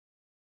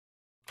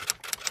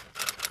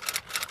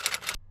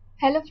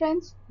Hello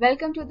friends,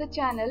 welcome to the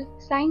channel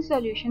Science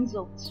Solution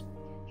Zones.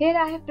 Here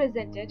I have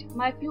presented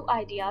my few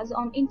ideas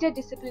on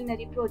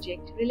interdisciplinary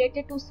project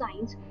related to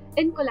science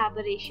in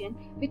collaboration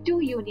with two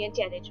union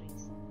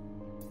territories.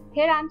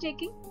 Here I am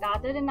taking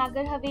Dadar and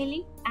Nagar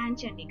Haveli and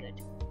Chandigarh.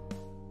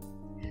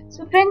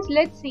 So friends,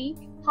 let's see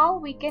how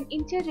we can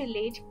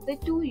interrelate the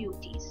two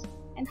UTs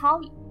and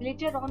how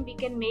later on we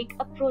can make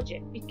a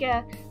project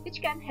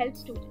which can help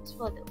students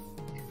further.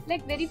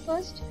 Like very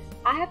first,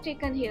 I have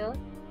taken here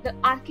the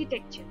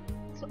architecture.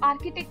 So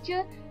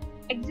architecture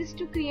exists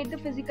to create the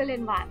physical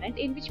environment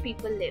in which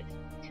people live.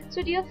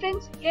 So dear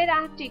friends, here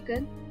I have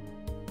taken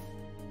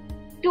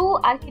two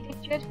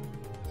architecture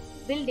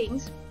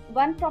buildings,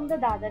 one from the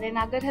Dadar and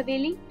Nagar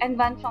Haveli and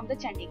one from the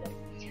Chandigarh.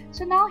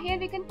 So now here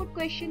we can put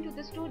question to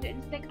the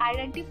students like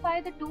identify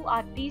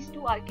these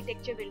two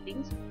architecture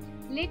buildings.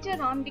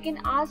 Later on we can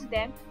ask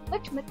them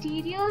what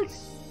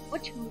materials,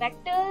 what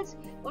metals,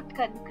 what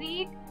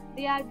concrete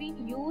they are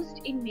being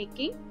used in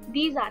making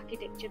these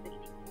architecture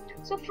buildings.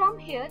 So from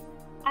here,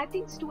 I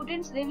think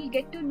students, they will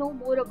get to know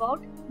more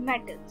about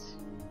metals.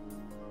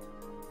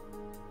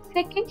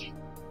 Second,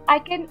 I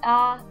can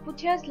put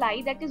here a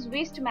slide that is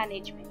waste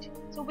management.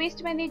 So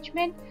waste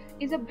management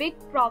is a big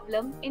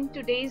problem in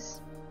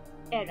today's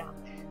era.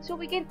 So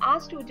we can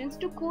ask students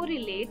to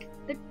correlate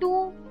the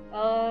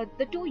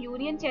two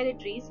union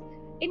territories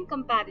in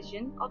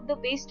comparison of the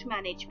waste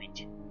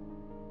management.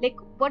 Like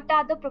what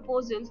are the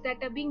proposals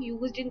that are being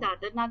used in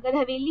Dadar Nagar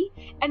Haveli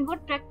and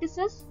what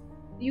practices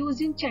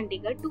used in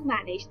Chandigarh to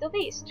manage the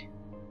waste.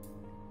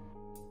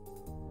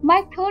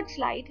 My third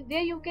slide,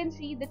 where you can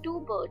see the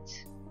two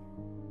birds.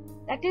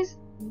 That is,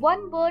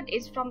 one bird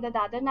is from the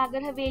Dadar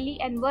Nagar Haveli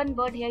and one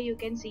bird here you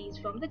can see is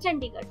from the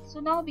Chandigarh. So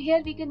now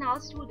here we can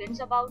ask students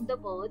about the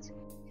birds,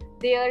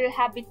 their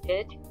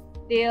habitat,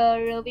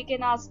 we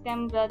can ask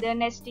them their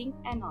nesting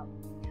and all.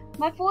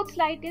 My fourth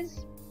slide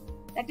is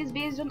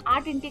based on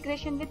art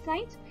integration with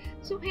science.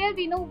 So here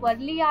we know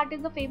Varli art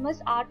is the famous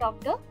art of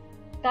the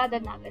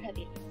Dadar Nagar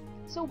Haveli.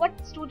 So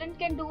what student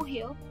can do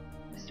here?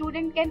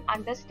 Student can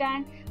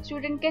understand,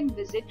 student can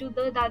visit to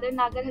the Dadar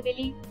Nagar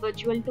Haveli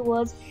virtual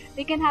tours.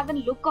 They can have a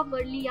look of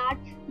Varli art.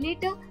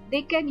 Later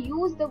they can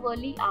use the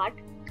Varli art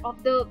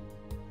of the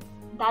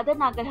Dadar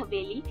Nagar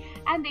Haveli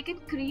and they can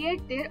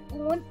create their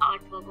own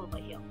artwork over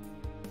here.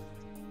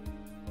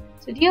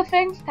 So dear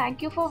friends,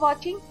 thank you for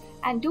watching.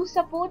 And do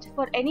support.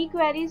 For any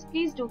queries,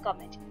 please do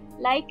comment,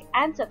 like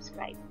and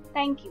subscribe.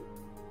 Thank you.